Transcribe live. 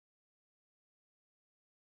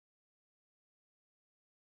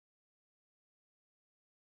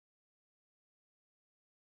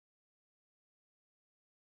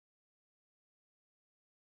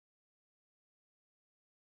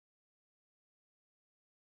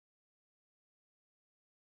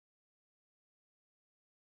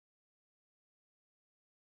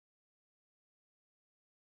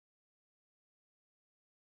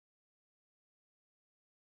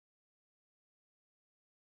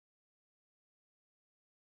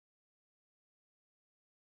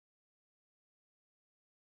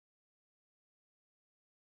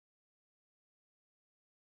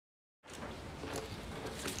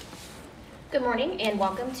Good morning and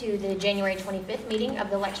welcome to the January 25th meeting of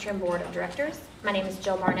the Lextran Board of Directors. My name is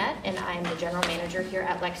Jill Barnett and I am the General Manager here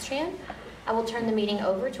at Lextran. I will turn the meeting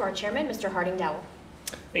over to our Chairman, Mr. Harding Dowell.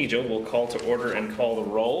 Thank you, Jill. We'll call to order and call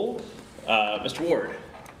the roll. Mr. Ward.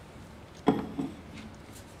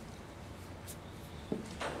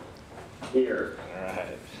 Here.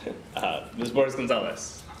 All right. Ms.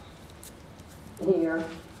 Borges-Gonzalez. Here.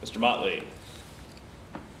 Mr. Motley.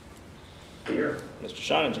 Here. Mr.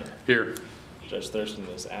 Schoninger. Here. Judge Thurston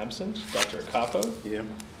is absent. Dr. Acappo. Yeah.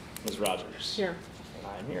 Ms. Rogers. Here. And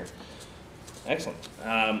I'm here. Excellent.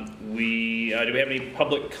 Do we have any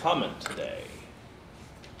public comment today?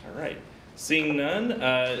 All right. Seeing none,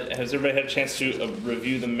 has everybody had a chance to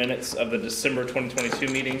review the minutes of the December 2022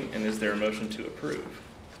 meeting, and is there a motion to approve?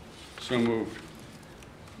 So moved.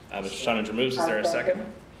 Mr. Schoninger moves. Is there a second?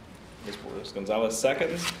 Ms. Borges-Gonzalez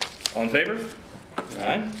seconds. All in favor?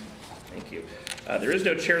 Aye. Thank you. There is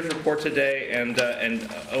no chair's report today, and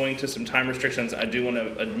owing to some time restrictions, I do want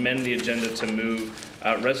to amend the agenda to move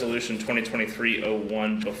Resolution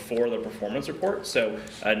 2023-01 before the performance report. So,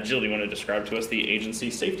 Jill, do you want to describe to us the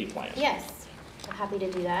agency safety plan? Yes, I'm happy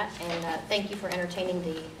to do that, and thank you for entertaining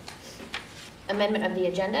the amendment of the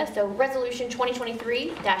agenda. So Resolution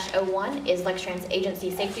 2023-01 is Lextran's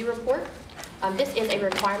agency safety report. This is a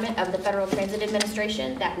requirement of the Federal Transit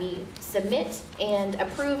Administration that we submit and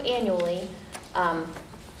approve annually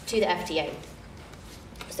to the FTA.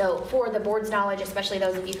 So for the board's knowledge, especially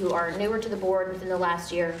those of you who are newer to the board within the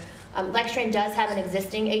last year, Lextran does have an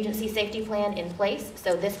existing agency safety plan in place.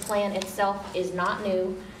 So this plan itself is not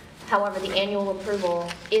new. However, the annual approval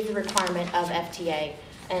is a requirement of FTA.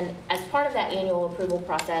 And as part of that annual approval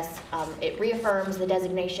process, it reaffirms the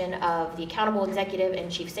designation of the accountable executive and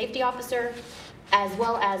chief safety officer, as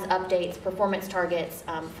well as updates performance targets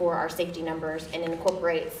for our safety numbers and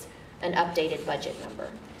incorporates an updated budget number.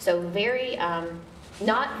 So very,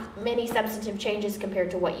 not many substantive changes compared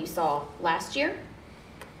to what you saw last year,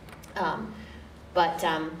 but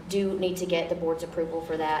do need to get the board's approval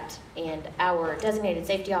for that. And our designated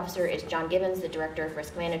safety officer is John Gibbons, the Director of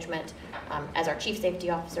Risk Management, as our Chief Safety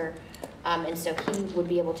Officer. And so he would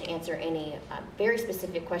be able to answer any very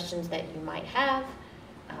specific questions that you might have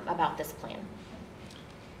about this plan.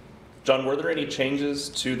 John, were there any changes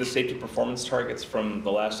to the safety performance targets from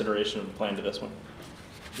the last iteration of the plan to this one?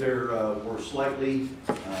 There were slightly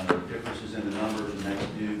differences in the numbers, and that's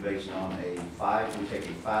due based on we take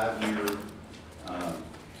a 5-year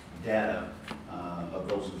data of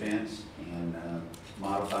those events and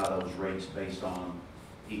modify those rates based on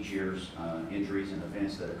each year's injuries and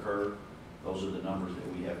events that occur. Those are the numbers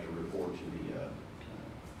that we have to report to the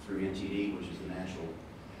through NTD, which is the National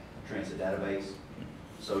Transit Database.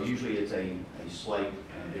 So usually it's a slight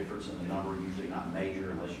difference in the number, usually not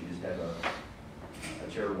major, unless you just have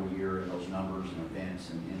a terrible year in those numbers and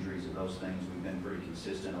events and injuries and those things. We've been pretty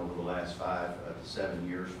consistent over the last 5 to 7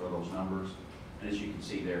 years for those numbers. And as you can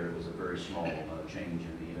see there, it was a very small change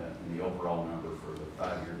in the overall number for the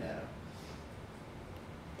 5-year data.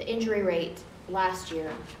 The injury rate last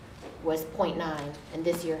year was 0.9, and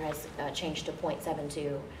this year has changed to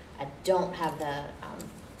 0.72. I don't have the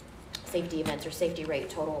safety events or safety rate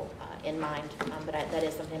total in mind, but that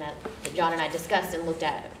is something that John and I discussed and looked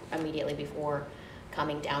at immediately before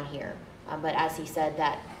coming down here. But as he said,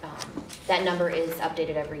 that number is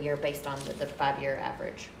updated every year based on the 5-year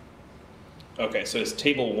average. Okay, so is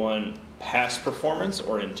Table 1 past performance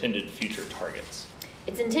or intended future targets?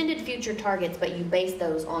 It's intended future targets, but you base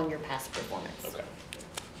those on your past performance. Okay.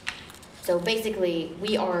 So basically,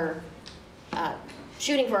 we are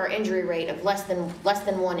shooting for our injury rate of less than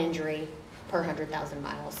 1 injury per 100,000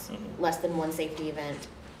 miles, less than 1 safety event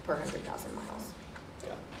per 100,000 miles.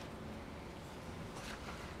 Yeah.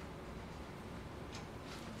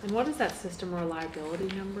 And what is that system reliability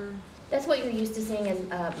number? That's what you're used to seeing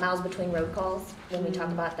as miles between road calls when we talk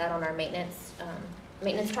about that on our maintenance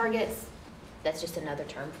targets. That's just another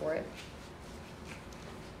term for it.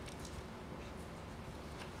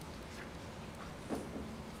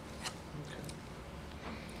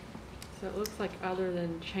 So it looks like other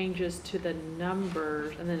than changes to the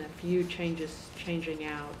numbers and then a few changes changing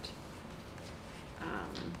out,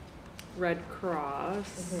 Red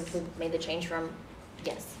Cross. We made the change from,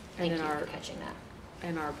 yes, thank you for catching that.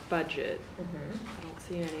 And our budget. I don't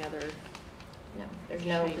see any other. No, there's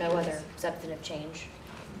no other substantive change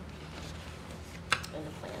in the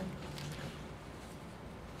plan.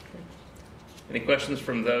 Any questions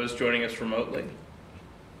from those joining us remotely?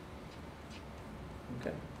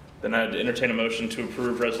 Okay. Then I'd entertain a motion to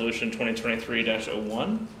approve Resolution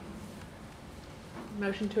 2023-01.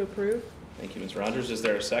 Motion to approve. Thank you, Ms. Rogers. Is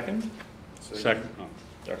there a second? Second.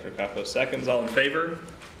 Dr. Capo seconds. All in favor?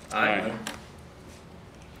 Aye.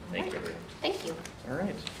 Thank you, everyone. Thank you. All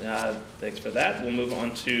right, thanks for that. We'll move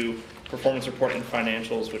on to performance report and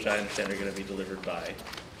financials, which I understand are going to be delivered by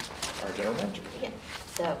our general manager. Yeah,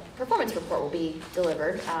 the performance report will be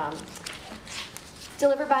delivered.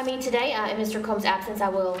 Delivered by me today. In Mr. Combs' absence, I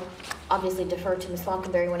will obviously defer to Ms.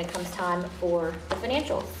 Falconberry when it comes time for the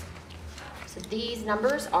financials. So these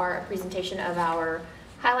numbers are a presentation of our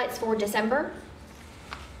highlights for December.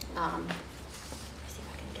 Let me see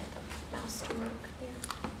if I can get the mouse to work here.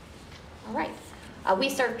 All right. We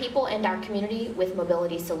serve people and our community with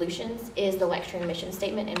mobility solutions is the Lextran mission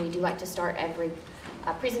statement, and we do like to start every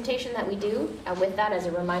presentation that we do with that as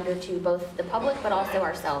a reminder to both the public but also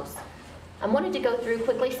ourselves. I wanted to go through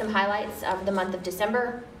quickly some highlights of the month of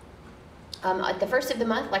December. At the first of the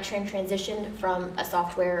month, Lextran transitioned from a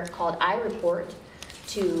software called iReport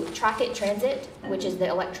to Track It Transit, which is the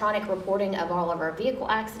electronic reporting of all of our vehicle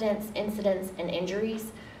accidents, incidents, and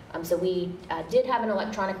injuries. So we did have an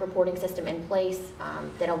electronic reporting system in place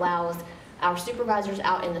that allows our supervisors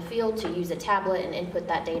out in the field to use a tablet and input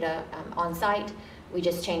that data on site. We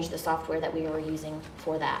just changed the software that we were using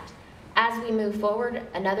for that. As we move forward,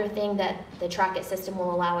 another thing that the Track It system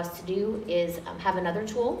will allow us to do is have another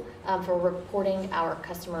tool for reporting our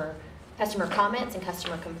customer comments and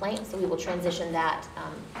customer complaints. So we will transition that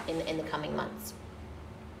in the coming months.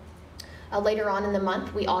 Later on in the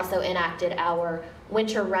month, we also enacted our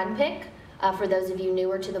winter run pick. For those of you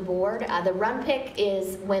newer to the board, the run pick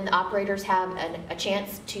is when operators have a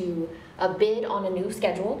chance to bid on a new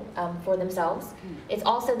schedule for themselves. It's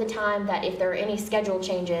also the time that if there are any schedule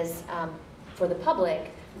changes for the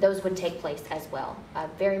public, those would take place as well.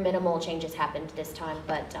 Very minimal changes happened this time,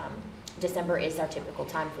 but December is our typical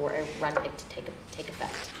time for a run pick to take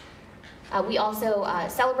effect. We also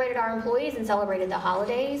celebrated our employees and celebrated the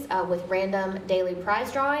holidays with random daily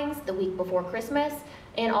prize drawings the week before Christmas,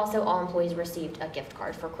 and also all employees received a gift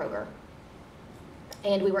card for Kroger.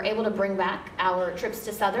 And we were able to bring back our trips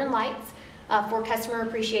to Southern Lights for customer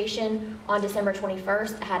appreciation on December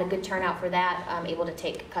 21st. I had a good turnout for that. I'm able to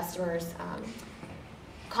take customers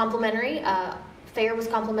complimentary. Fare was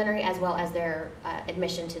complimentary as well as their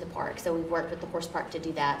admission to the park. So we've worked with the horse park to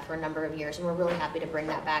do that for a number of years, and we're really happy to bring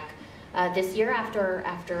that back this year after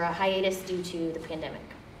a hiatus due to the pandemic.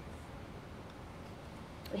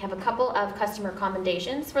 We have a couple of customer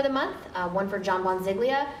commendations for the month. One for John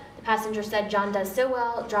Bonziglia. The passenger said, "John does so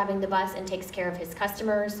well driving the bus and takes care of his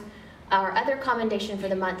customers." Our other commendation for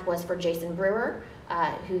the month was for Jason Brewer,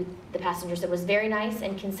 who the passenger said was very nice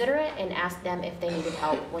and considerate and asked them if they needed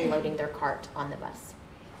help when loading their cart on the bus.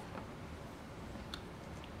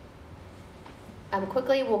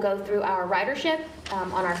 Quickly, we'll go through our ridership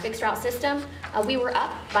on our fixed route system. We were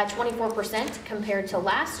up by 24% compared to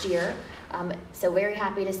last year. So very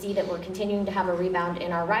happy to see that we're continuing to have a rebound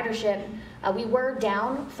in our ridership. We were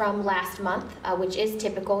down from last month, which is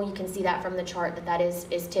typical. You can see that from the chart that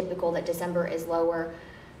is typical, that December is lower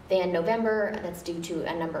than November. That's due to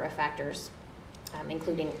a number of factors,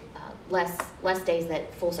 including less days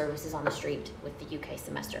that full service is on the street with the UK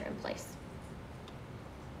semester in place.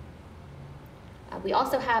 We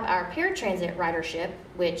also have our paratransit ridership,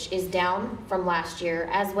 which is down from last year,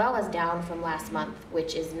 as well as down from last month,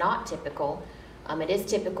 which is not typical. It is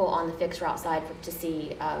typical on the fixed route side to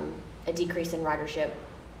see a decrease in ridership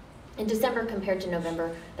in December compared to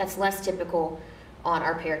November. That's less typical on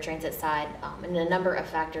our paratransit side, and a number of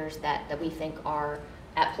factors that we think are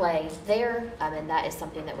at play there, and that is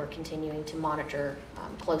something that we're continuing to monitor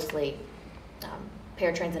closely,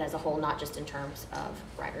 paratransit as a whole, not just in terms of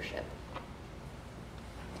ridership.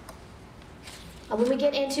 When we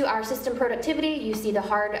get into our system productivity, you see the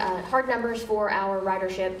hard numbers for our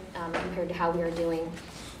ridership compared to how we are doing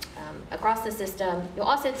across the system. You'll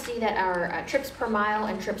also see that our trips per mile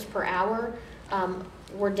and trips per hour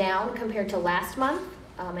were down compared to last month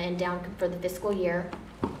and down for the fiscal year.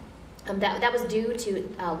 That was due to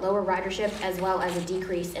lower ridership as well as a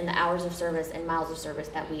decrease in the hours of service and miles of service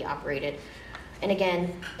that we operated. And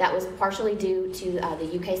again, that was partially due to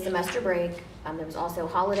the UK semester break. There was also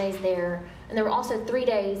holidays there. And there were also 3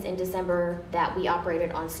 days in December that we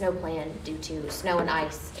operated on snow plan due to snow and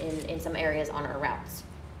ice in some areas on our routes.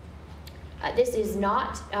 This is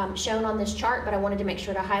not shown on this chart, but I wanted to make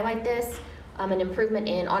sure to highlight this. An improvement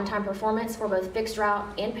in on-time performance for both fixed route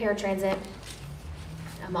and paratransit.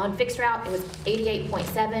 On fixed route, it was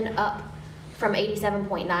 88.7, up from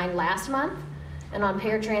 87.9 last month. And on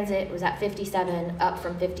paratransit, it was at 57, up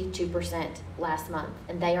from 52% last month.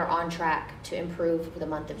 And they are on track to improve for the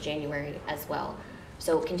month of January as well.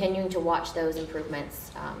 So continuing to watch those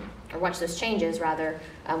improvements, or watch those changes rather,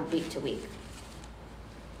 week to week.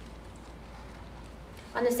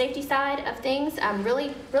 On the safety side of things, I'm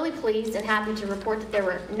really pleased and happy to report that there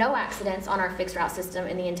were no accidents on our fixed route system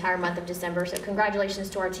in the entire month of December. So congratulations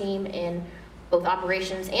to our team in both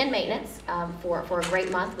operations and maintenance for a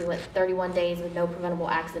great month. We went 31 days with no preventable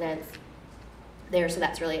accidents there, so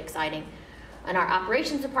that's really exciting. And our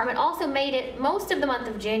operations department also made it most of the month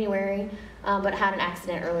of January, but had an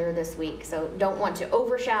accident earlier this week. So don't want to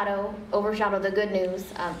overshadow the good news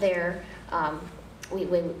there. We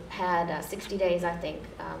had 60 days, I think,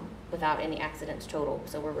 without any accidents total,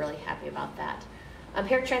 so we're really happy about that.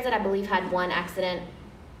 Paratransit, I believe, had one accident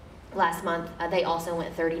last month. They also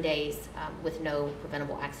went 30 days with no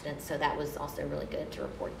preventable accidents, so that was also really good to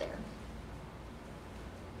report there.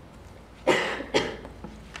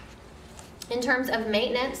 In terms of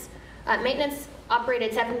maintenance, maintenance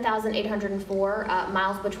operated 7,804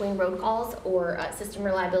 miles between road calls or system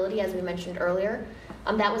reliability, as we mentioned earlier.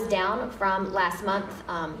 That was down from last month,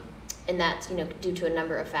 and that's due to a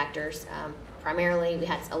number of factors. Primarily, we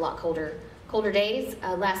had a lot colder days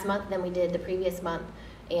last month than we did the previous month,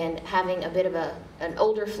 and having a bit of an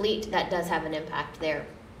older fleet, that does have an impact there.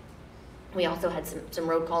 We also had some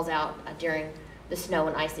road calls out during the snow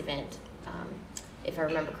and ice event, if I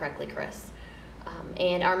remember correctly, Chris.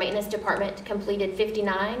 And our maintenance department completed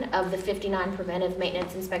 59 of the 59 preventive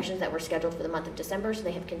maintenance inspections that were scheduled for the month of December, so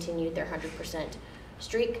they have continued their 100%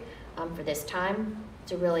 streak for this time.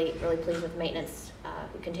 So really pleased with maintenance,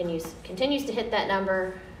 who continues to hit that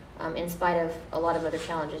number in spite of a lot of other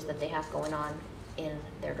challenges that they have going on in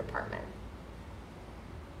their department.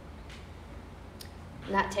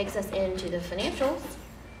 And that takes us into the financials,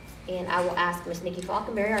 and I will ask Ms. Nikki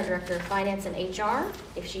Falkenberry, our Director of Finance and HR,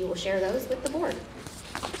 if she will share those with the board.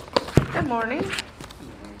 Good morning.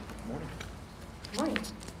 Good morning.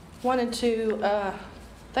 Wanted to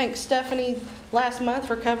thank Stephanie last month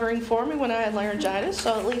for covering for me when I had laryngitis,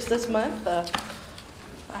 so at least this month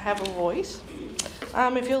I have a voice.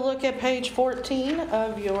 If you'll look at page 14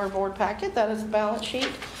 of your board packet, that is the balance sheet.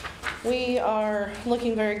 We are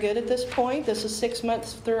looking very good at this point. This is 6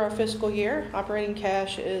 months through our fiscal year. Operating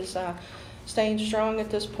cash is staying strong at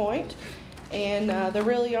this point, and there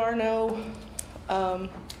really are no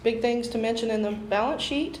big things to mention in the balance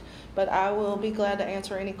sheet, but I will be glad to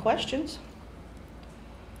answer any questions.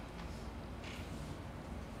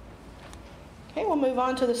 Okay, we'll move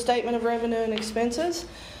on to the statement of revenue and expenses.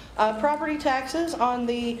 Property taxes on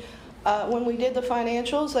the when we did the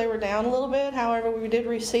financials, they were down a little bit. However, we did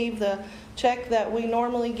receive the check that we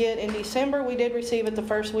normally get in December. We did receive it the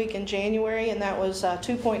first week in January, and that was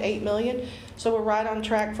 $2.8 million. So we're right on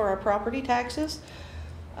track for our property taxes.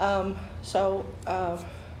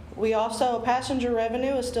 We also, passenger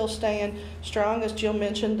revenue is still staying strong. As Jill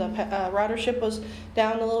mentioned, the ridership was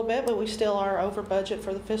down a little bit, but we still are over budget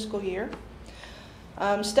for the fiscal year.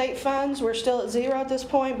 State funds, we're still at zero at this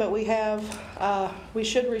point, but we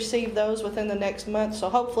should receive those within the next month. So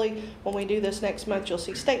hopefully when we do this next month, you'll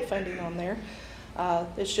see state funding on there.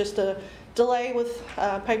 It's just a delay with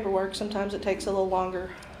paperwork. Sometimes it takes a little longer.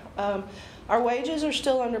 Our wages are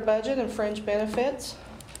still under budget, and fringe benefits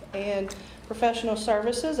and professional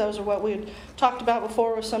services. Those are what we had talked about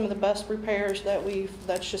before with some of the bus repairs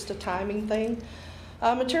that's just a timing thing.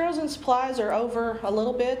 Materials and supplies are over a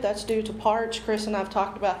little bit. That's due to parts. Chris and I have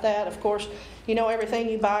talked about that. Of course, everything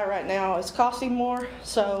you buy right now is costing more,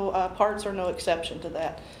 so parts are no exception to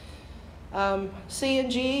that.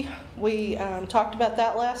 C&G, we talked about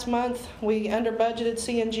that last month. We under budgeted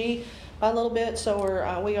C&G by a little bit,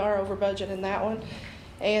 so we are over budget in that one.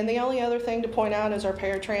 And the only other thing to point out is our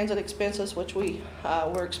paratransit expenses, which we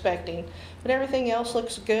were expecting. But everything else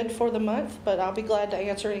looks good for the month, but I'll be glad to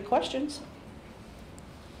answer any questions.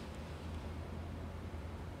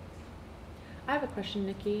 I have a question,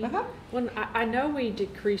 Nikki. Uh-huh. When I know we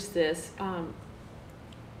decreased this,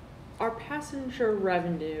 our passenger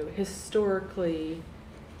revenue historically,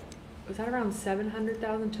 was that around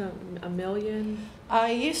 700,000 to a million?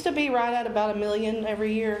 It used to be right at about $1 million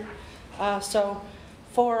every year. So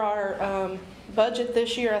for our budget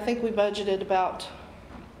this year, I think we budgeted about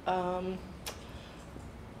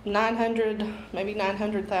 900, maybe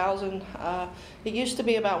 900,000. It used to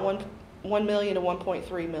be about 1 million to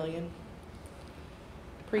 1.3 million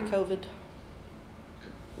pre-COVID.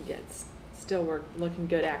 Yeah, it's still we're looking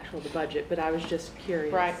good actual to budget, but I was just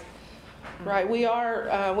curious. Right. Right. We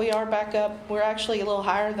are back up. We're actually a little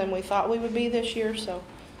higher than we thought we would be this year, so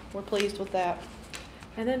we're pleased with that.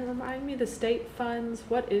 And then remind me the state funds.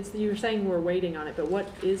 What is, you were saying we're waiting on it, but what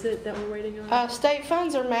is it that we're waiting on? State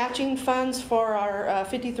funds are matching funds for our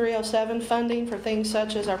 5307 funding for things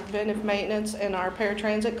such as our preventive maintenance and our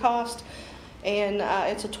paratransit cost. And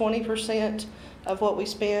it's a 20% of what we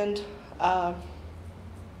spend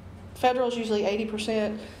federal is usually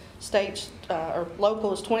 80%, states or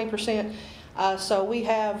local is 20%. So we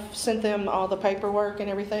have sent them all the paperwork and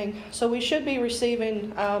everything. So we should be receiving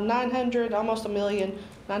 900, almost a million,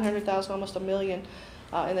 900,000, almost a million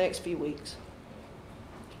in the next few weeks.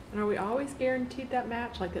 And are we always guaranteed that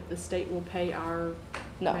match, like that the state will pay our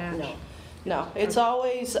No. match? No, it's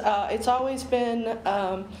always been,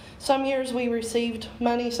 some years we received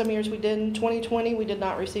money, some years we didn't. 2020, we did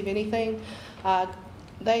not receive anything.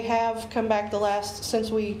 They have come back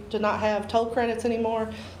since we did not have toll credits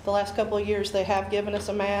anymore, the last couple of years they have given us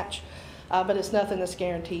a match, but it's nothing that's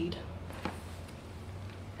guaranteed.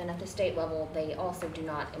 And at the state level, they also do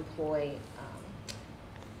not employ,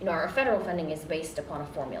 our federal funding is based upon a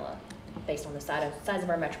formula, based on the size of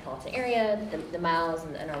our metropolitan area, the miles,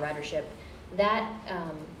 and our ridership. That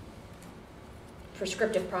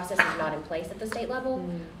prescriptive process is not in place at the state level.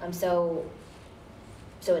 So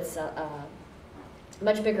it's a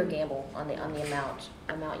much bigger gamble on the amount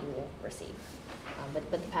you will receive.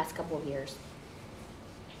 But the past couple of years,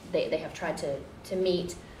 they have tried to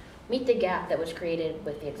meet the gap that was created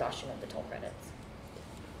with the exhaustion of the toll credits.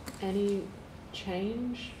 Any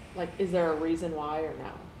change? Like, is there a reason why or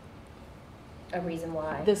no? A reason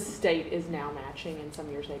why? The state is now matching and some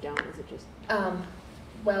years they don't. Is it just?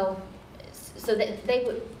 Well, so they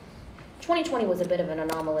would. 2020 was a bit of an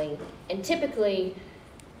anomaly, and typically,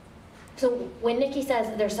 so when Nikki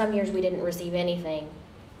says there's some years we didn't receive anything,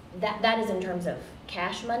 that is in terms of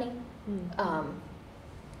cash money. But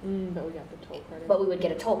we got the toll credit. But we would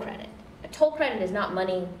get a toll credit. A toll credit is not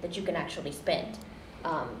money that you can actually spend,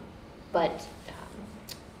 but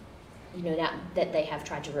that they have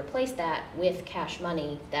tried to replace that with cash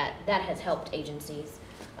money. That has helped agencies,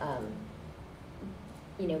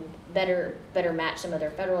 better match some of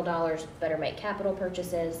their federal dollars, better make capital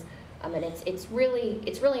purchases. And it's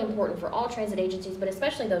really important for all transit agencies, but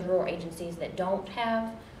especially those rural agencies that don't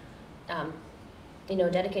have, a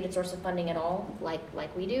dedicated source of funding at all, like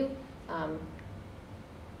we do.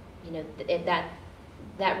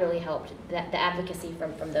 That really helped. The advocacy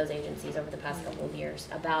from those agencies over the past couple of years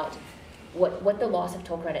about what the loss of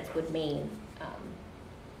toll credits would mean,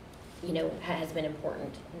 has been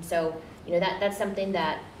important. And so, that's something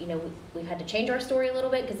that, we've had to change our story a little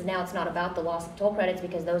bit, because now it's not about the loss of toll credits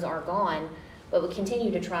because those are gone, but we continue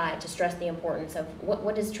to try to stress the importance of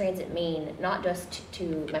what does transit mean, not just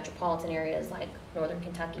to metropolitan areas like Northern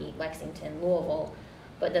Kentucky, Lexington, Louisville,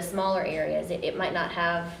 but the smaller areas. It might not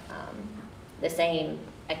have the same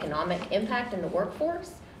economic impact in the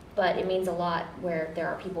workforce, but it means a lot where there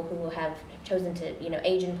are people who have chosen to,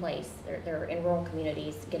 age in place. They're in rural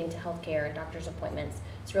communities, getting to health care and doctor's appointments.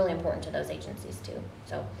 It's really important to those agencies too.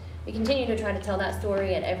 So we continue to try to tell that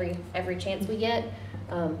story at every chance we get.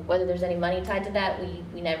 Whether there's any money tied to that,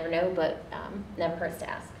 we never know, but never hurts to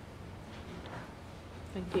ask.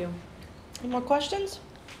 Thank you. Any more questions?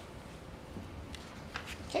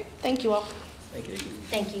 Okay, thank you all. Thank you.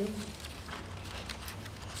 Thank you.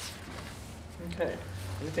 Okay.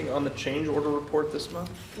 Anything on the change order report this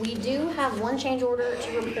month? We do have one change order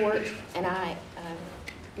to report, and I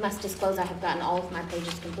must disclose I have gotten all of my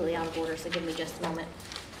pages completely out of order, so give me just a moment.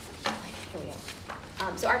 Here we go.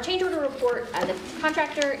 So our change order report, the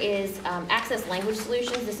contractor is Access Language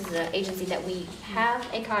Solutions. This is an agency that we have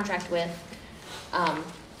a contract with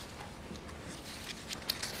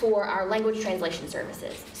for our language translation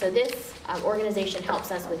services. So this organization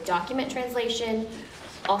helps us with document translation,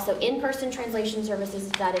 also in-person translation services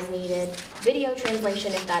if that is needed, video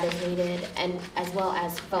translation if that is needed, and as well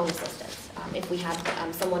as phone assistance. If we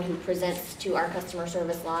have someone who presents to our customer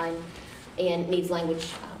service line and needs language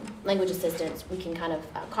assistance, we can kind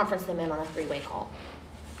of conference them in on a three-way call.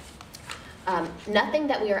 Nothing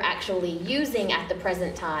that we are actually using at the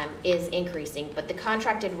present time is increasing, but the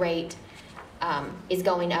contracted rate is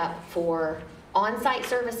going up for on-site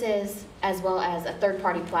services as well as a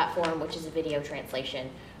third-party platform, which is a video translation.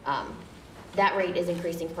 That rate is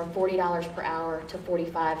increasing from $40 per hour to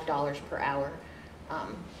 $45 per hour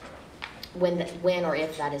when or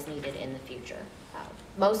if that is needed in the future.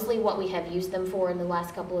 Mostly what we have used them for in the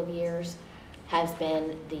last couple of years has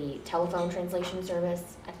been the telephone translation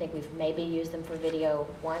service. I think we've maybe used them for video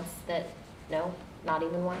once. No, not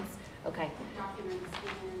even once? Okay.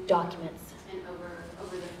 Documents. And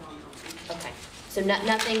over the phone. Okay. So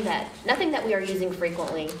nothing that we are using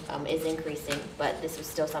frequently is increasing, but this was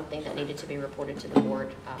still something that needed to be reported to the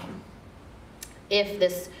board. If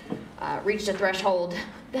this reached a threshold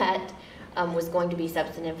that was going to be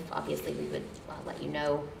substantive, obviously we would let you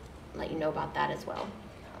know about that as well.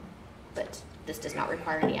 But this does not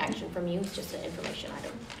require any action from you. It's just an information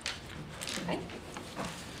item. Okay.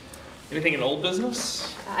 Anything in old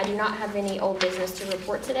business? I do not have any old business to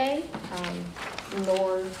report today,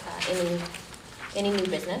 nor any new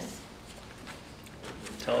business.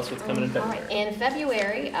 Tell us what's coming in All right. February. In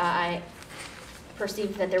February, I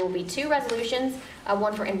perceived that there will be 2 resolutions,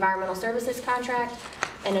 one for environmental services contract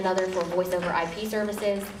and another for voice over IP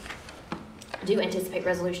services. Do anticipate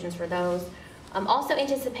resolutions for those. Also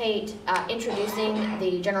anticipate introducing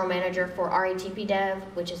the general manager for RATP Dev,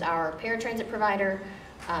 which is our paratransit provider,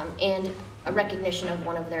 and a recognition of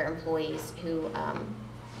one of their employees who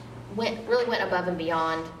really went above and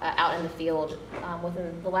beyond out in the field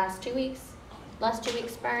within the last 2 weeks. Last 2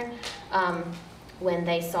 weeks, Byron, when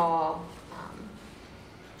they saw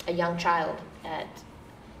a young child at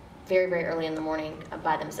very, very early in the morning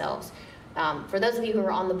by themselves. For those of you who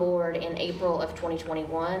were on the board in April of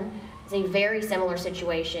 2021, it's a very similar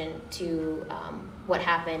situation to what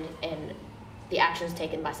happened and the actions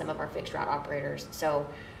taken by some of our fixed route operators. So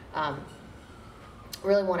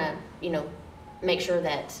really want to, make sure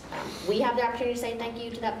that we have the opportunity to say thank you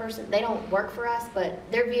to that person. They don't work for us, but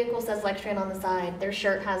their vehicle says Lextran on the side. Their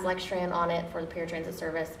shirt has Lextran on it for the paratransit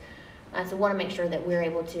service. So want to make sure that we're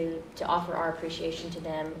able to offer our appreciation to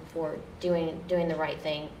them for doing the right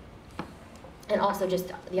thing. And also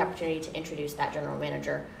just the opportunity to introduce that general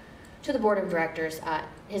manager to the board of directors.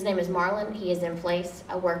 His name is Marlon. He is in place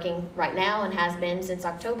working right now and has been since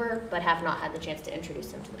October, but have not had the chance to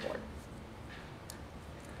introduce him to the board.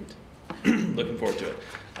 Looking forward to it.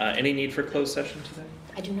 Any need for closed session today?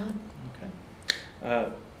 I do not.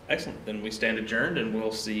 Okay. Excellent. Then we stand adjourned, and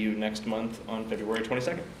we'll see you next month on February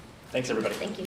 22nd. Thanks, everybody. Thank you.